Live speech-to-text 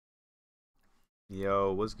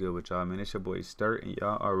Yo, what's good with y'all, man? It's your boy Sturt, and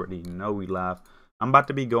y'all already know we live. I'm about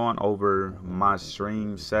to be going over my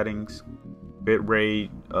stream settings, bitrate,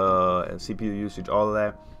 CPU usage, all of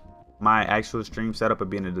that. My actual stream setup will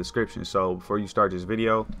be in the description. So before you start this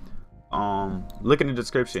video, look in the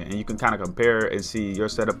description and you can kind of compare and see your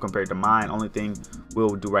setup compared to mine. Only thing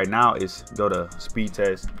we'll do right now is go to speed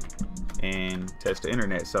test and test the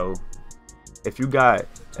internet. So if you got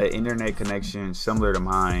an internet connection similar to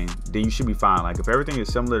mine, then you should be fine. Like if everything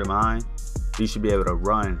is similar to mine, you should be able to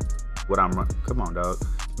run what I'm running. Come on, dog. You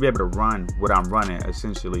should be able to run what I'm running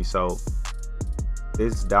essentially. So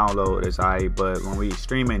this download is alright, but when we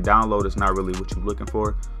stream and download, it's not really what you're looking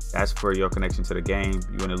for. That's for your connection to the game.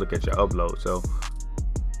 You want to look at your upload. So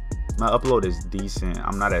my upload is decent.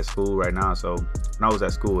 I'm not at school right now, so when I was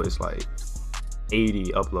at school, it's like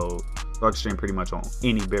 80 upload. So I can stream pretty much on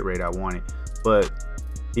any bitrate I wanted. But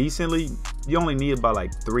decently, you only need about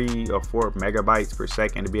like 3 or 4 megabytes per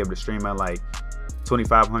second to be able to stream at like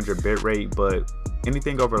 2500 bitrate. But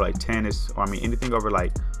anything over like 10 is, or I mean anything over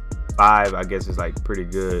like 5, I guess is like pretty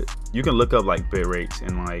good. You can look up like bit rates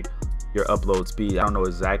and like your upload speed. I don't know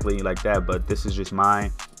exactly like that, but this is just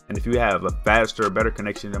mine. And if you have a faster or better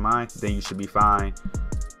connection than mine, then you should be fine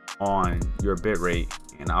on your bit rate.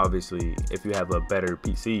 And obviously if you have a better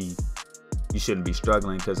PC, you shouldn't be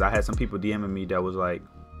struggling, because I had some people DMing me that was like,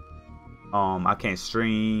 I can't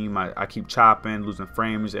stream, I keep chopping, losing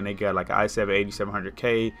frames, and they got like an i7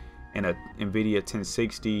 8700K and a Nvidia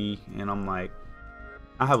 1060, and I'm like,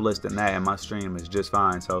 I have less than that and my stream is just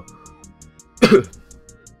fine. So I'm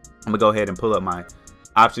gonna go ahead and pull up my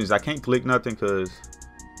options. I can't click nothing because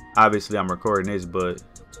obviously I'm recording this, but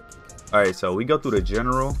all right, so we go through the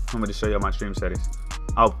general. I'm gonna show you my stream settings.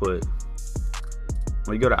 Output.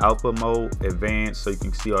 When you go to output mode, advanced, so you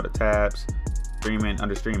can see all the tabs, streaming,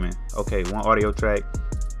 under streaming. Okay, one audio track.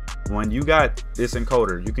 When you got this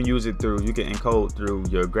encoder, you can use it through, you can encode through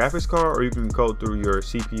your graphics card, or you can encode through your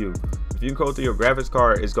CPU. If you encode through your graphics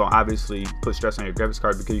card, it's gonna obviously put stress on your graphics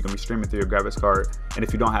card because you can be streaming through your graphics card. And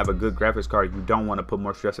if you don't have a good graphics card, you don't want to put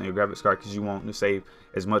more stress on your graphics card because you want to save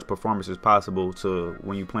as much performance as possible to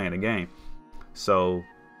when you playing a game. So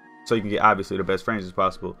you can get obviously the best frames as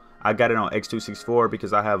possible. I got it on X264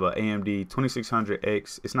 because I have a AMD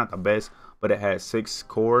 2600X. It's not the best, but it has 6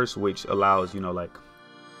 cores, which allows, you know, like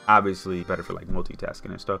obviously better for like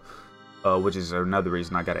multitasking and stuff, which is another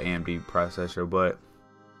reason I got an AMD processor. But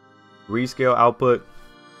rescale output,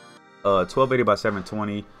 1280 by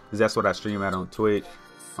 720, because that's what I stream at on Twitch.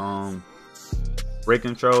 Rate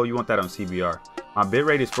control, you want that on CBR. My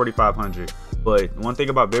bitrate is 4500, but one thing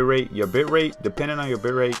about bitrate, your bitrate, depending on your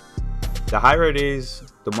bitrate, the higher it is,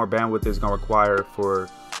 the more bandwidth it's gonna require for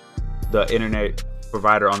the internet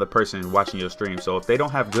provider on the person watching your stream. So if they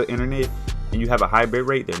don't have good internet and you have a high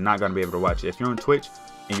bitrate, they're not gonna be able to watch it. If you're on Twitch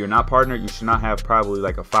and you're not partnered, you should not have probably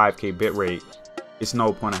like a 5K bitrate. It's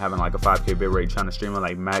no point of having like a 5K bitrate trying to stream at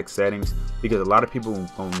like max settings, because a lot of people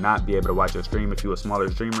will not be able to watch your stream if you're a smaller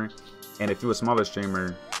streamer. And if you're a smaller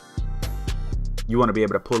streamer, you want to be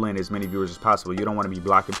able to pull in as many viewers as possible. You don't want to be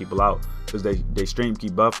blocking people out because they stream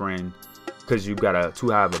keep buffering because you've got a too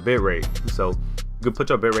high of a bitrate. So you can put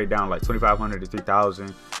your bitrate down like 2500 to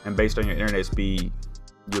 3000, and based on your internet speed,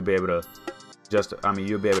 you'll be able to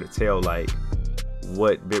you'll be able to tell like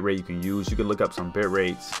what bitrate you can use. You can look up some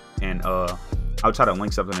bitrates, and I'll try to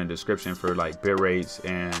link something in the description for like bitrates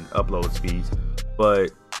and upload speeds.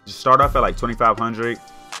 But just start off at like 2500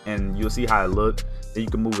 and you'll see how it looks. Then you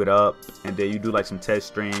can move it up, and then you do like some test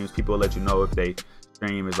streams. People will let you know if they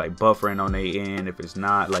stream is like buffering on their end. If it's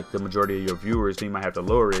not, like the majority of your viewers, then you might have to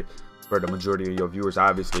lower it for the majority of your viewers,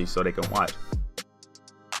 obviously, so they can watch.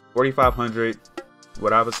 4500,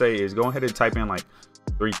 what I would say is go ahead and type in like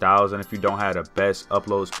 3000 if you don't have the best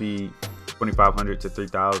upload speed, 2500 to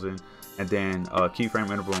 3000, and then keyframe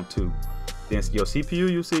interval on 2. Then your CPU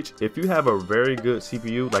usage, if you have a very good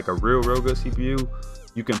CPU, like a real good CPU,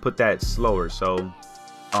 you can put that slower. So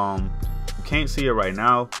you can't see it right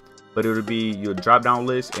now, but it would be your drop down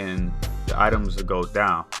list and the items will go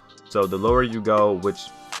down. So the lower you go, which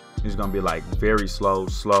is going to be like very slow,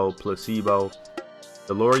 placebo,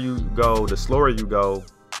 the lower you go, the slower you go,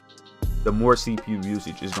 the more CPU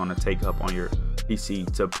usage is going to take up on your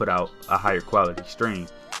PC to put out a higher quality stream.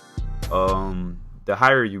 The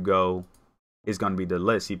higher you go is going to be the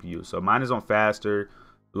less CPU. So mine is on faster.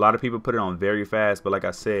 A lot of people put it on very fast, but like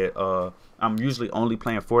I said, I'm usually only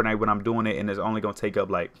playing Fortnite when I'm doing it, and it's only gonna take up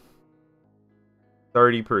like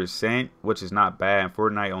 30%, which is not bad. And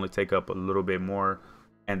Fortnite only take up a little bit more,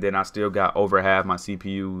 and then I still got over half my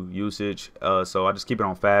CPU usage. So I just keep it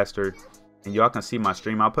on faster, and y'all can see my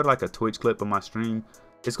stream. I'll put like a Twitch clip of my stream.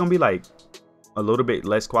 It's gonna be like a little bit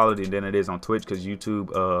less quality than it is on Twitch because YouTube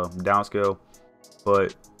downscale,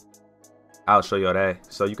 but I'll show y'all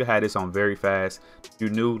that. So you can have this on very fast. If you're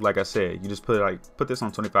new, like I said, you just put this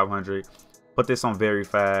on 2500, put this on very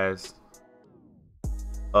fast,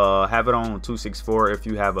 have it on 264 if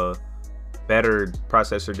you have a better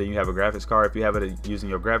processor than you have a graphics card. If you have it using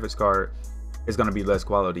your graphics card, it's going to be less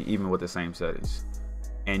quality even with the same settings,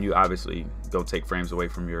 and you obviously go take frames away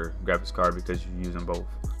from your graphics card because you're using both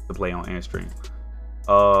to play on and stream.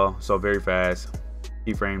 So very fast,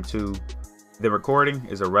 keyframe 2. The recording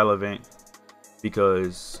is irrelevant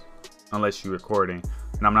because unless you're recording,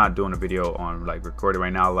 and I'm not doing a video on like recording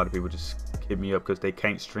right now, a lot of people just hit me up because they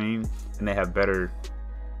can't stream and they have better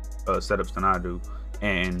setups than I do,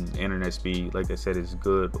 and internet speed, like I said, is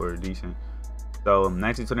good or decent. So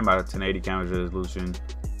 1920 by 1080 camera resolution,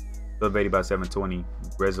 1280 by 720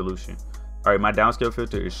 resolution. All right, my downscale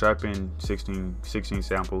filter is sharpened 16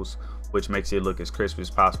 samples, which makes it look as crisp as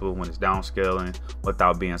possible when it's downscaling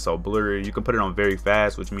without being so blurry. You can put it on very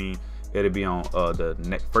fast, which means it'll be on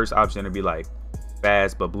the first option. It'll be like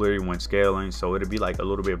fast but blurry when scaling, so it'll be like a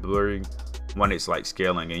little bit blurry when it's like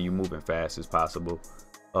scaling and you moving fast as possible.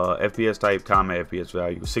 FPS type, common FPS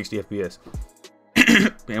value, 60 FPS.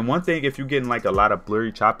 And one thing, if you're getting like a lot of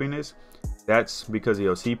blurry choppiness, that's because of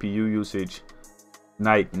your CPU usage.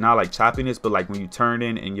 Like not like choppiness, but like when you turn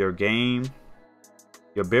in your game,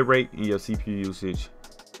 your bitrate and your CPU usage,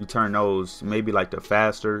 you turn those maybe like the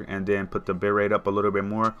faster and then put the bitrate up a little bit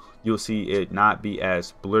more, you'll see it not be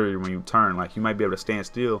as blurry when you turn. Like you might be able to stand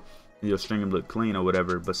still and your stream look clean or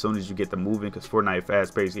whatever, but as soon as you get the moving, because Fortnite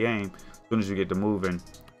fast-paced game, as soon as you get the moving,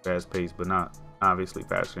 fast-paced, but not obviously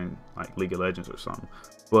faster than like League of Legends or something,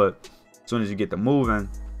 but as soon as you get the moving,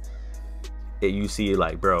 you see it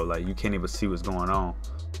like, bro, like you can't even see what's going on,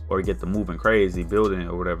 or get the moving crazy building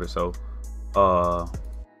or whatever. So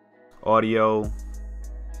audio,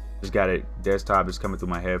 just got it desktop, is coming through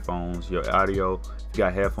my headphones. Your audio, if you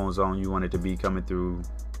got headphones on, you want it to be coming through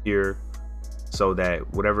here so that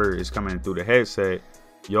whatever is coming through the headset,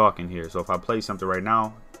 y'all can hear. So if I play something right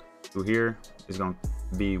now through here, it's gonna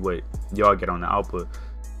be what y'all get on the output.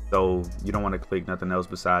 So you don't want to click nothing else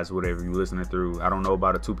besides whatever you're listening through. I don't know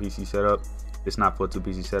about a 2PC setup. It's not for a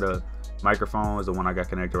 2PC setup. Microphone is the one I got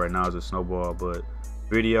connected right now, is a Snowball. But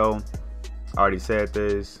video, I already said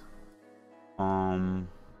this.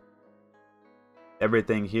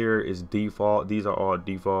 Everything here is default. These are all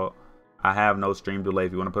default. I have no stream delay.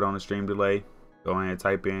 If you want to put on a stream delay, go ahead and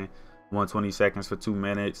type in 120 seconds for 2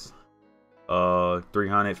 minutes,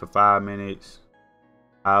 300 for 5 minutes,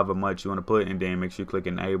 however much you want to put, and then make sure you click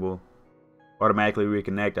enable. Automatically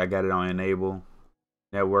reconnect, I got it on enable.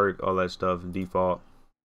 Network, all that stuff, default.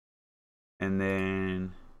 And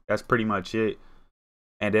then that's pretty much it.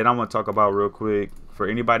 And then I'm gonna talk about real quick, for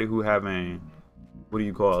anybody who haven't, what do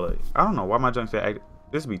you call it? I don't know why my junk say active.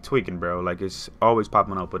 This be tweaking, bro. Like it's always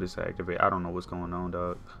popping up, but it's activate. I don't know what's going on,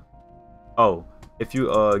 dog. Oh, if you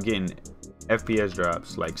getting FPS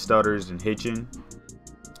drops like stutters and hitching,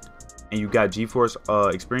 and you got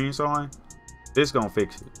GeForce experience on, this gonna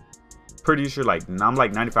fix it. Pretty sure, like I'm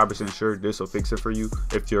like 95% sure this will fix it for you.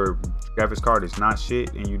 If your graphics card is not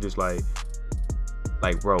shit and you just like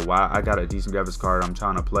bro, why I got a decent graphics card, I'm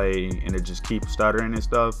trying to play and it just keeps stuttering and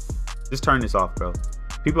stuff, just turn this off, bro.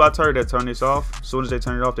 People I've heard that turn this off, as soon as they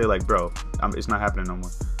turn it off, they're like, bro, it's not happening no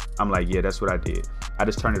more. I'm like, yeah, that's what I did. I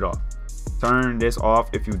just turned it off. Turn this off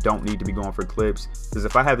if you don't need to be going for clips, because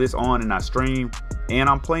if I have this on and I stream and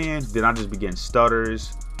I'm playing, then I just be getting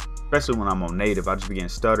stutters. Especially when I'm on native, I just be getting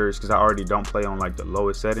stutters because I already don't play on like the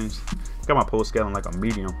lowest settings. Got my post scaling like a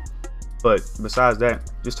medium. But besides that,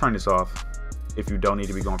 just turn this off. If you don't need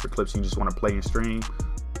to be going for clips, you just want to play and stream,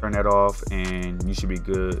 turn that off and you should be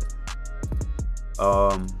good.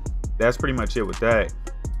 That's pretty much it with that.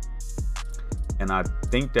 And I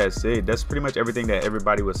think that's it. That's pretty much everything that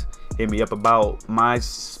everybody was hitting me up about. My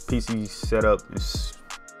PC setup and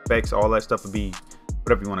specs, all that stuff will be,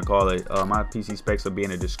 whatever you want to call it. My PC specs will be in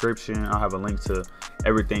the description. I'll have a link to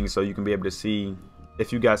everything so you can be able to see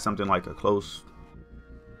if you got something like a close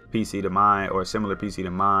PC to mine or a similar PC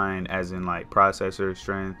to mine, as in like processor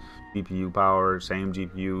strength, GPU power, same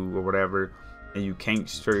GPU or whatever, and you can't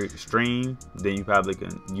stream, then you probably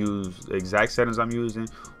can use the exact settings I'm using,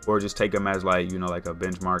 or just take them as like, you know, like a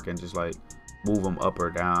benchmark and just like move them up or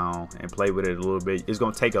down and play with it a little bit. It's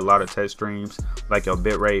gonna take a lot of test streams, like your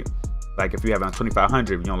bitrate. Like if you have on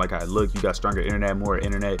 2500, you know, like I look, you got stronger internet, more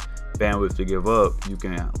internet bandwidth to give up, you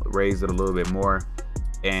can raise it a little bit more.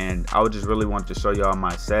 And I would just really want to show y'all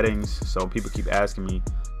my settings. So people keep asking me,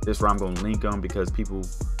 this is where I'm going to link them, because people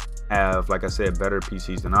have, like I said, better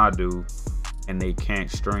PCs than I do, and they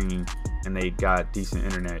can't stream and they got decent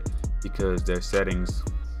internet, because their settings,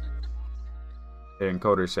 their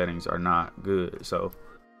encoder settings are not good. So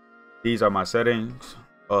these are my settings.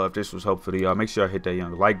 If this was helpful to y'all, make sure I hit that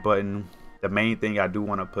young like button. The main thing I do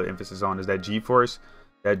want to put emphasis on is that GeForce,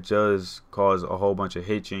 that does cause a whole bunch of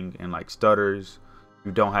hitching and like stutters.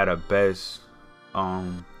 You don't have the best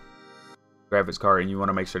graphics card, and you want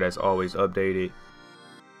to make sure that's always updated.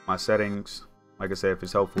 My settings, like I said, if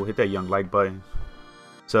it's helpful, hit that young like button.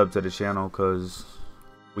 Sub to the channel, because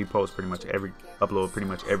we post upload pretty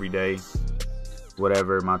much every day.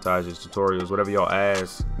 Whatever, montages, tutorials, whatever y'all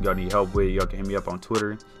ask, y'all need help with, y'all can hit me up on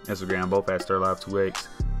Twitter, Instagram, both at Sterlive2x.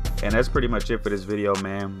 And that's pretty much it for this video,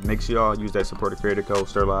 man. Make sure y'all use that supporter creator code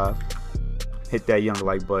Sterlive. Hit that young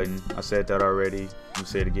like button. I said that already. I'm gonna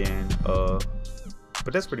say it again. But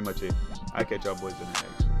that's pretty much it. I'll catch y'all boys in the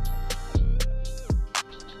next.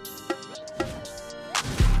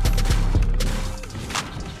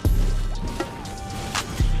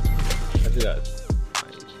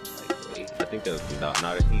 I think that was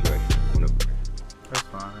not a heat right here. That's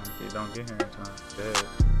fine. If you don't get here in time, dead.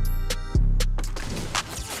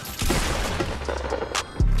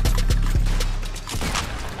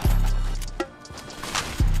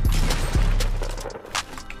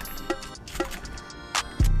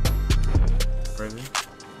 Crazy.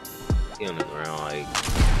 He on the ground like.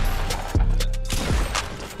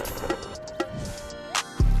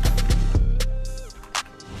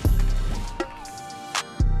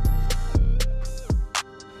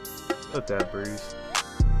 Let that breeze.